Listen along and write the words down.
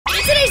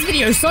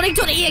video,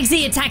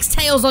 Sonic.exe attacks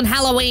Tails on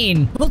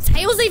Halloween. Will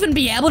Tails even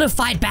be able to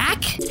fight back?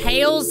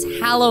 Tails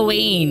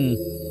Halloween.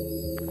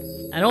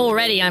 And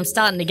already I'm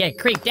starting to get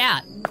creeped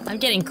out. I'm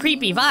getting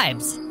creepy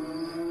vibes.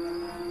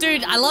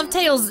 Dude, I love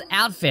Tails'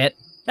 outfit.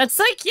 That's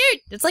so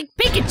cute. It's like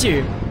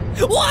Pikachu.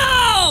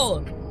 Whoa!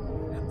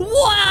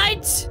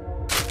 What?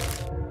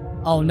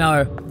 Oh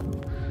no.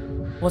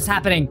 What's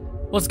happening?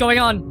 What's going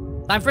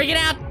on? I'm freaking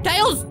out.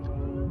 Tails!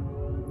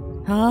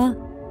 Huh?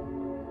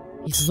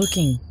 He's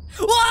looking.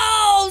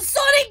 Whoa!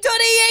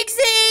 Sonic.exe!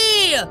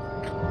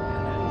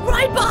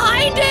 Right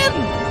behind him!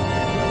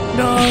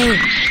 No.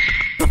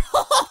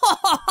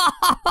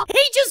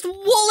 He just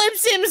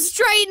wallops him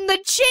straight in the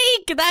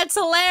cheek! That's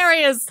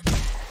hilarious!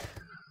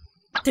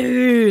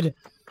 Dude!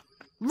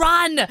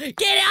 Run!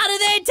 Get out of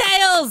there,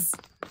 Tails!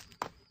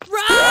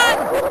 Run!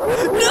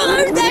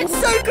 No! That's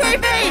so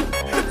creepy!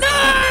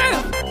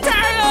 No!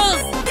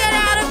 Tails! Get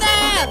out of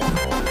there!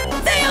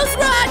 Tails,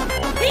 run!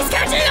 He's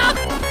catching up!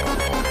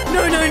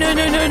 No, no, no,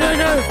 no, no, no,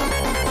 no!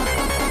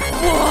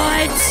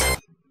 What?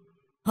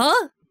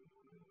 Huh?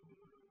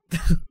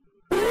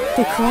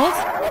 The cloth?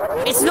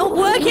 It's not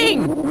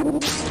working!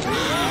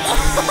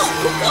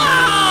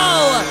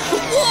 Whoa!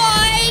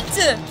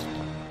 What?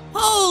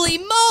 Holy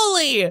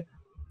moly!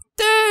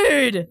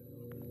 Dude!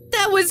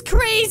 That was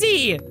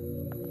crazy!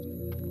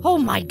 Oh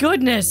my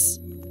goodness!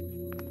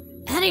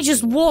 And he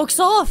just walks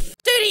off!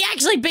 Dude, he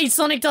actually beat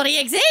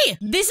Sonic.exe!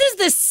 This is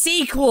the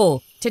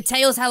sequel to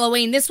Tails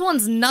Halloween. This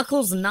one's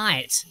Knuckles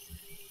Night.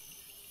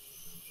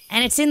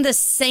 And it's in the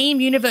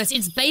same universe.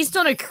 It's based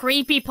on a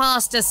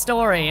creepypasta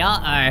story.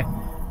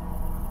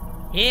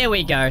 Uh-oh. Here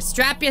we go.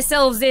 Strap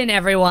yourselves in,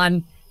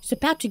 everyone. It's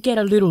about to get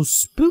a little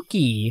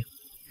spooky.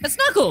 It's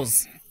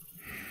Knuckles!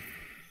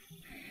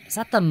 Is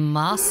that the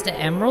Master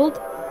Emerald?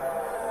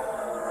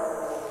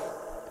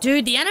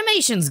 Dude, the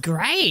animation's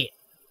great.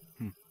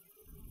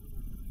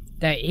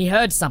 There, he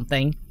heard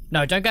something.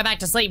 No, don't go back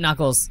to sleep,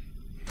 Knuckles.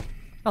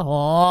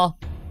 Oh.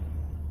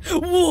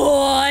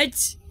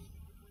 What?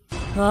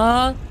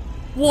 Huh?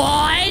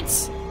 What?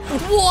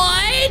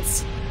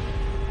 What?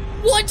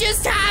 What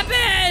just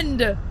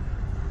happened?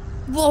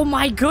 Oh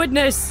my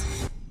goodness.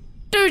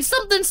 Dude,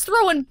 something's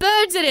throwing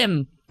birds at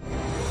him.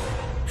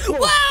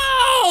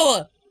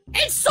 Whoa!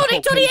 It's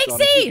Sonic.exe!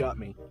 Sonic, you got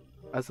me.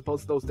 I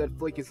suppose those dead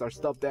flickies are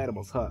stuffed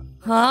animals, huh?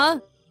 Huh?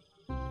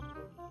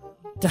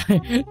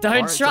 Don't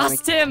right, trust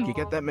Sonic, him! you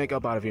get that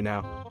makeup out of you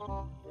now.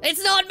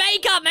 It's not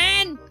makeup,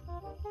 man!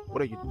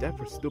 What are you, deaf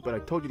or stupid? I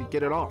told you to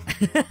get it off.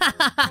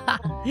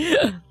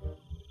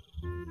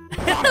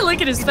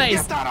 Look at his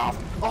face. Get that off!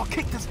 I'll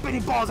kick the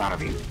spinning balls out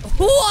of you!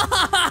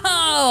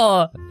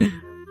 Whoa!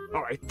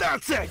 Alright,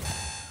 that's it!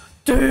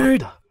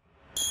 Dude!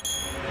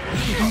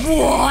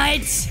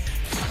 What?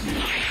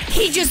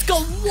 He just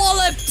got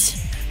walloped!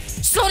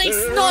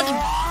 Sonic's not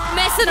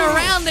messing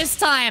around this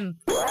time!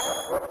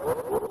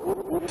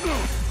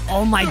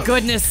 Oh my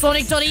goodness,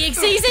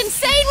 Sonic.exe is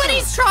insane when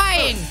he's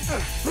trying!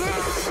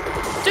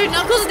 Dude,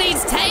 Knuckles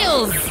needs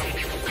Tails!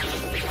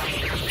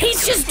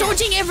 He's just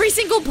dodging every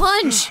single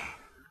punch!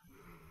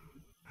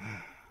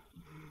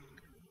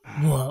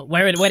 Whoa,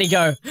 where'd he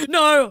go?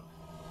 No!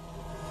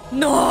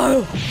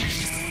 No!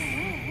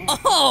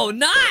 Oh,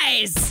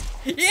 nice!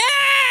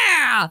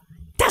 Yeah!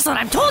 That's what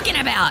I'm talking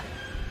about!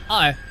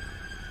 Uh oh.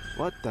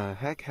 What the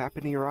heck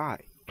happened to your eye?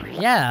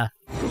 Yeah.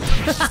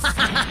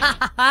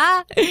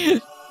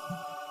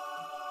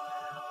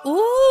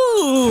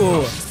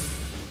 Ooh!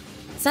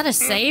 Is that a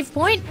save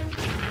point?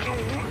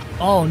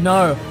 Oh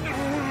no.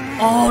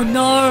 Oh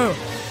no!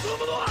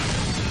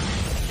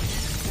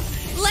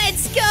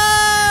 Let's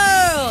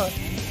go!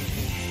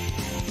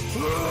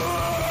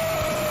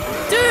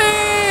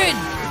 Dude!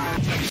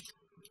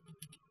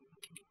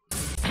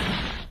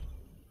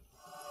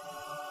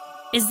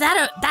 Is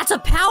that that's a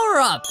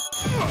power-up!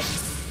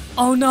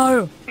 Oh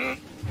no!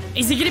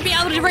 Is he gonna be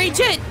able to reach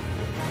it?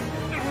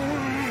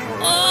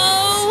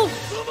 Oh!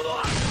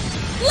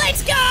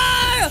 Let's go!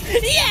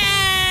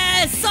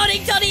 Yes!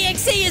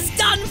 Sonic.exe is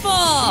done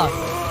for!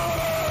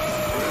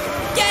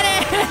 Get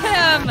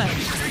him!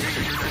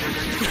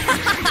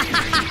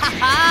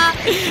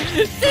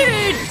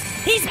 Dude!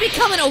 He's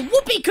becoming a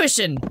whoopee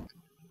cushion!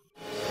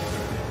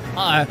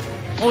 Uh-oh.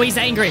 Oh, he's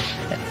angry.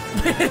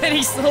 And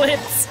he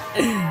slips.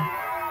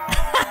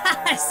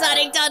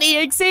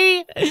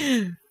 Sonic.exe!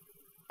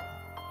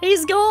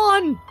 He's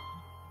gone!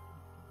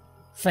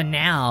 For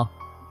now.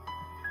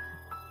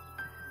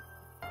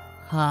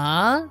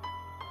 Huh?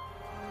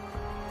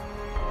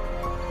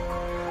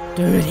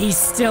 Dude, he's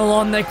still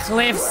on the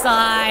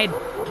cliffside!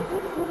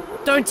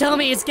 Don't tell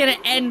me it's gonna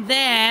end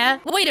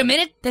there! Wait a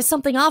minute, there's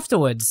something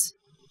afterwards.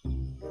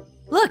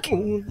 Look!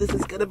 Oh, this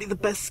is gonna be the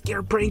best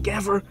scare prank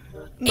ever!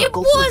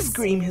 Knuckles will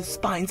scream his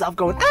spines off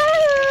going, ah!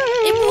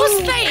 It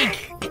was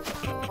fake!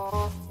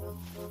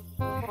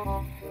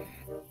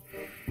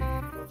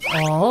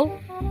 Oh?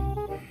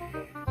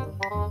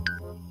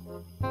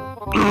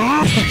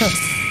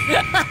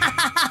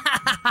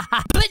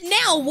 But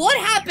now, what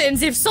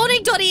happens if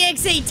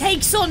Sonic.exe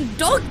takes on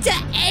Dr.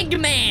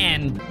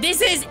 Eggman?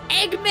 This is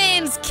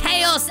Eggman's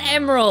Chaos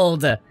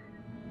Emerald.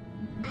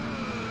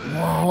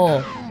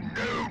 Whoa.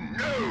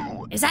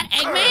 No. Is that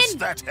Curse Eggman?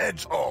 that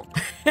hedgehog.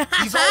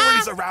 He's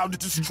always around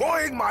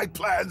destroying my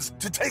plans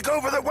to take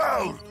over the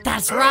world.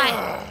 That's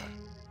right.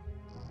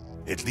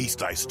 At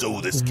least I stole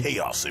this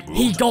Chaos Emerald.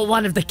 He got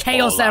one of the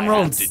Chaos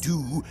Emeralds. All I have to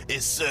do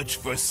is search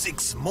for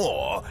 6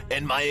 more,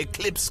 and my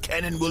Eclipse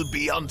Cannon will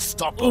be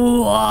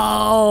unstoppable.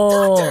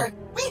 Whoa. Doctor,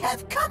 we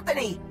have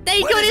company.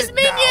 They What got is his it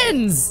now?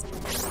 minions.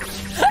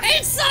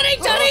 It's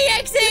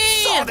Sonic.Exe.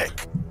 It's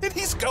Sonic! And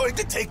he's going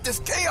to take this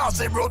Chaos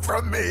Emerald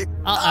from me!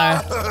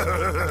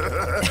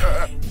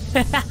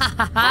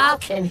 How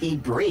can he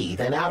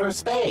breathe in outer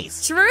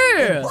space?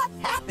 True. What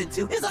happened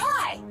to his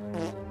eye?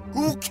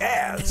 Who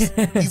cares?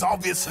 He's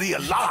obviously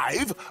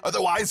alive,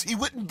 otherwise he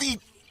wouldn't be...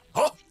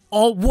 Huh?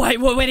 Oh, wait,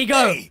 where'd he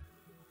go? Hey,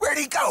 where'd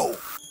he go?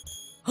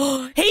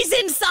 He's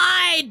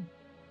inside.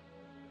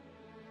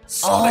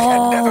 Sonic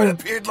had never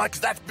appeared like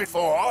that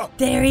before.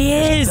 There he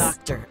is.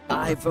 Dr.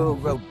 Ivo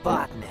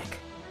Robotnik.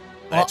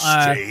 That's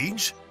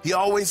strange. He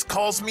always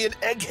calls me an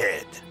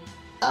egghead.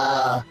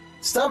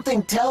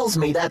 Something tells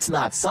me that's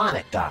not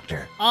Sonic,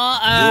 Doctor. You'll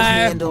Uh-oh.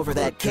 hand over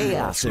that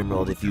Chaos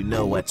Emerald if you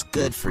know what's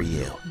good for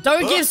you.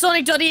 Don't give Who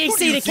Sonic.Exe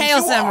do you the think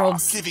Chaos you are,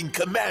 Emeralds. giving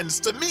commands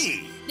to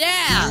me?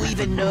 Yeah. You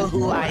even know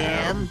who I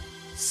am?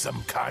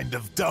 Some kind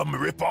of dumb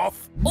ripoff?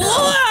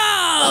 Whoa.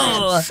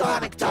 I'm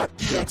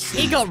Sonic.Exe.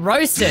 He got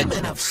roasted.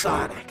 Demon of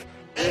Sonic.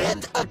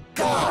 And a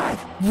god.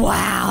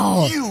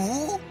 Wow.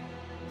 You?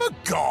 A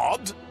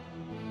god?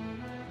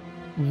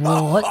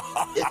 What?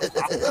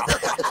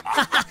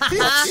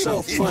 It's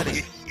so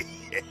funny.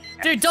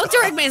 Dude, Dr.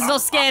 Eggman's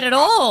not scared at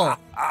all.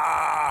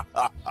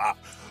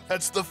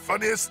 That's the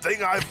funniest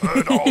thing I've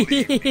heard all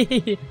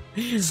evening.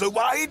 So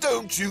why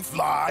don't you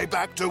fly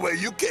back to where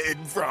you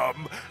came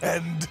from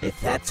and...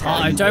 If that's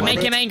how Oh, you don't want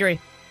make him it, angry.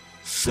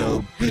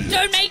 so be it.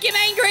 Don't make him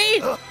angry.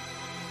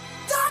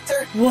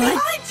 Doctor, What?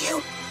 behind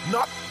you!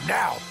 Not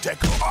now,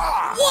 Deku.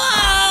 Ah!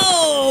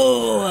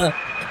 Whoa!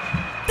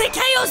 The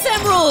Chaos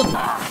Emerald!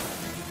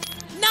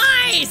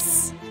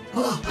 Nice!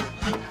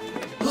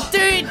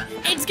 Dude,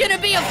 it's gonna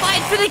be a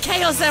fight for the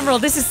Chaos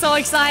Emerald. This is so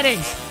exciting.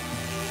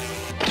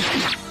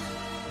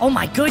 Oh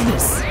my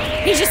goodness.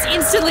 He just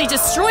instantly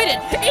destroyed it.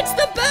 It's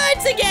the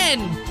birds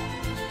again!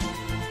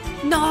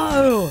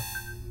 No!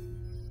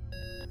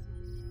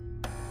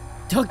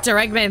 Dr.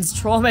 Eggman's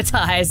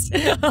traumatized.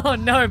 Oh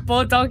no,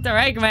 poor Dr.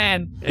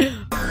 Eggman.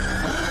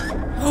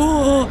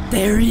 Oh,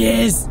 there he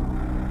is.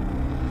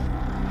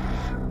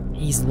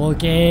 He's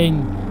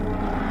looking.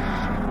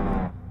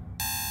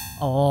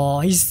 Oh,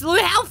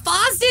 how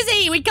fast is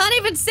he? We can't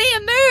even see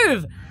him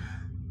move.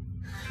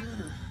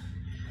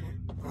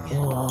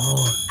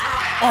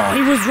 Oh,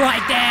 he was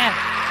right there.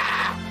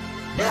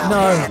 Now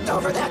No. hand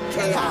over that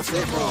Chaos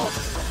Emerald.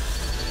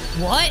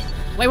 What?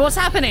 Wait, what's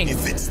happening?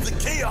 If it's the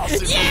Chaos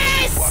Emerald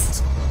Yes! you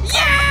want,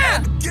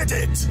 Yeah! get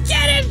it!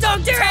 Get him,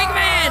 Dr.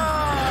 Eggman!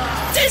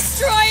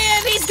 Destroy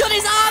him! He's got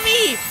his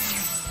army!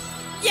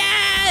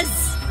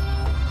 Yes!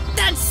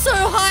 That's so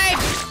hype!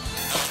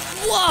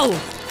 Whoa!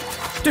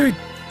 Dude,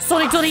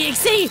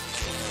 Sonic.Exe!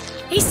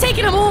 He's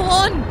taking them all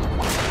on!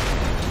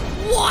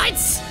 What?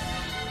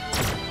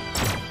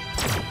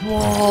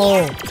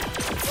 Whoa!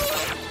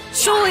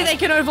 Surely they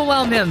can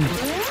overwhelm him!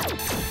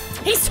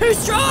 He's too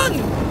strong!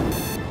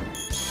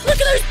 Look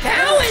at those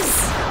powers!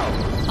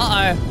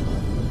 Uh-oh.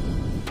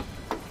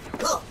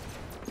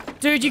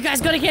 Dude, you guys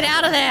gotta get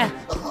out of there!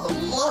 Oh,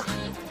 look!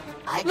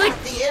 I Look.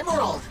 got the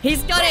emerald!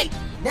 He's got it!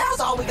 Now's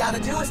all we gotta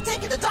do is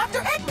take it to Dr.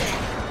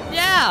 Eggman!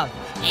 Yeah!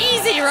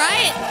 Easy,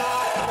 right?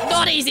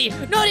 Not easy!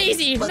 Not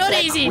easy! But Not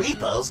that easy!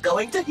 Creepo's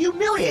going to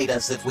humiliate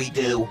us if we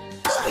do.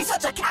 Don't be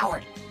such a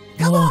coward!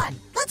 Come on,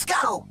 let's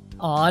go!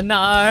 Oh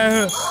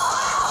no!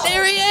 Oh,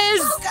 There he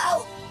is!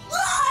 go!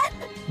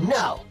 Run!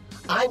 No,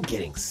 I'm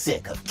getting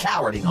sick of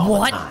cowarding all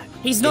What? the time.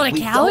 He's not If a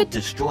we coward? don't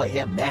destroy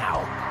him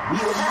now,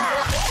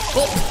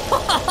 we'll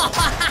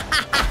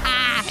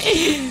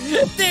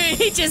Dude,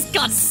 he just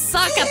got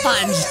sucker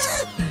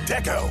punched!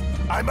 Deku,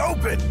 I'm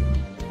open!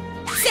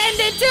 Send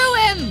it to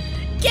him!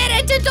 Get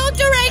it to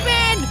Dr.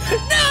 Eggman!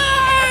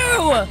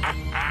 No!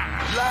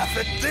 Laugh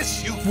at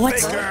this, you What?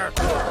 faker!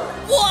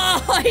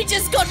 Whoa! He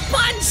just got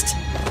punched!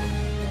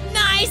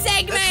 Nice,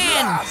 At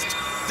Eggman! last,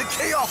 the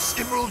Chaos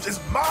Emerald is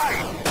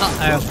mine!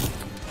 Uh-oh.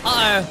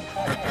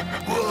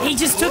 Uh-oh. He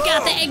just took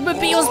out the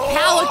Eggmobile's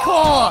power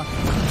core!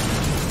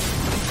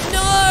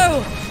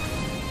 No!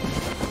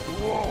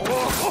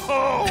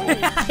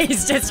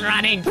 He's just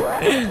running.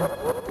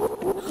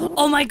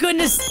 Oh my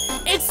goodness!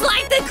 It's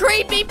like the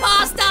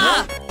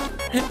creepypasta!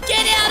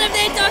 Get out of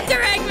there,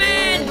 Dr.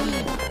 Eggman!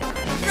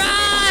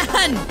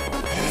 Run!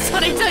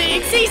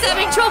 Sonic.Exe's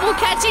having trouble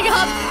catching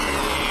up!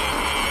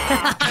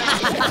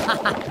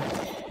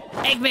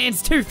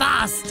 Eggman's too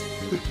fast!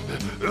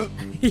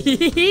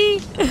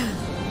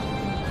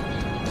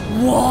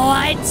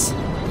 What?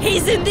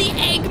 He's in the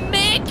egg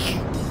mech?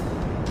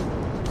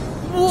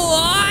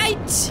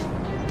 What?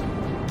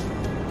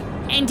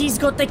 And he's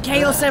got the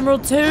Chaos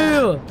Emerald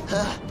too!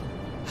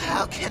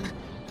 How can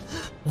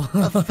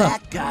a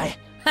fat guy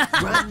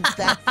run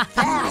that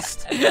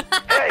fast? Hey,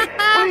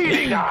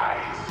 bleeding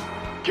eyes!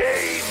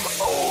 Game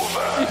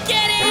over.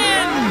 Get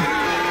him!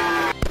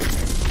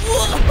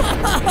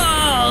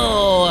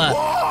 Whoa!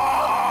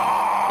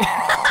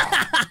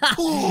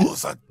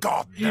 Who's a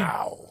god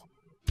now?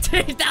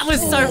 Dude, that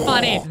was so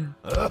funny.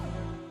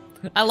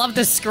 I love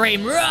the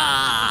scream.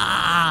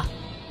 Rah!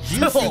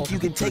 You think you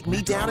can take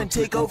me down and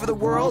take over the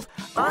world?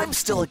 I'm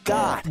still a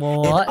god.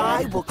 What? And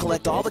I will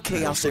collect all the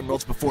Chaos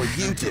Emeralds before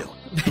you do.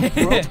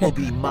 The world will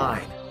be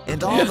mine.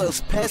 And all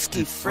those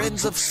pesky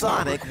friends of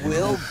Sonic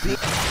will be...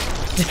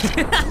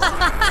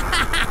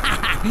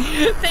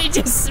 They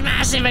just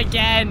smash him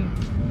again.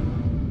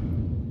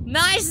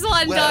 Nice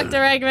one, Well, Dr.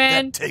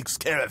 Eggman. That takes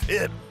care of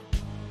him.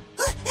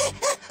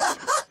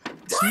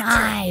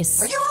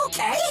 Nice. Are you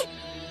okay?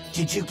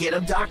 Did you get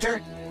him,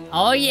 Doctor?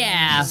 Oh,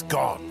 yeah. He's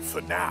gone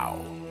for now.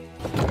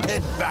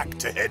 Head back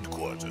to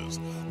headquarters.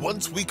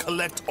 Once we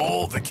collect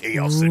all the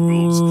Chaos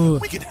Emeralds,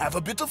 we can have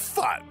a bit of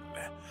fun.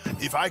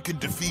 If I can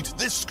defeat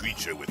this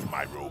creature with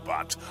my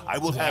robot, I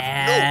will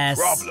have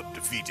no problem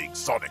defeating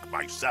Sonic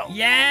myself.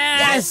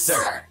 Yes!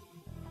 Sir.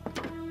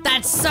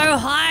 That's so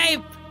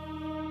hype!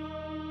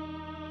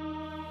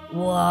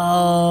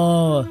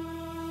 Whoa.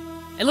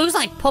 It looks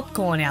like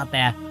popcorn out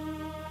there.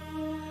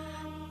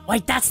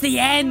 Wait, that's the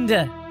end!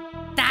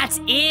 That's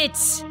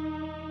it!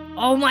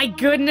 Oh my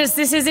goodness,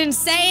 this is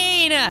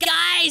insane!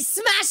 Guys,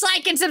 smash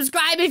like and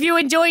subscribe if you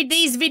enjoyed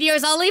these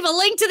videos. I'll leave a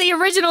link to the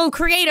original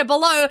creator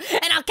below,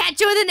 and I'll catch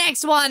you in the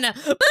next one.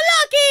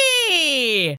 Blocky!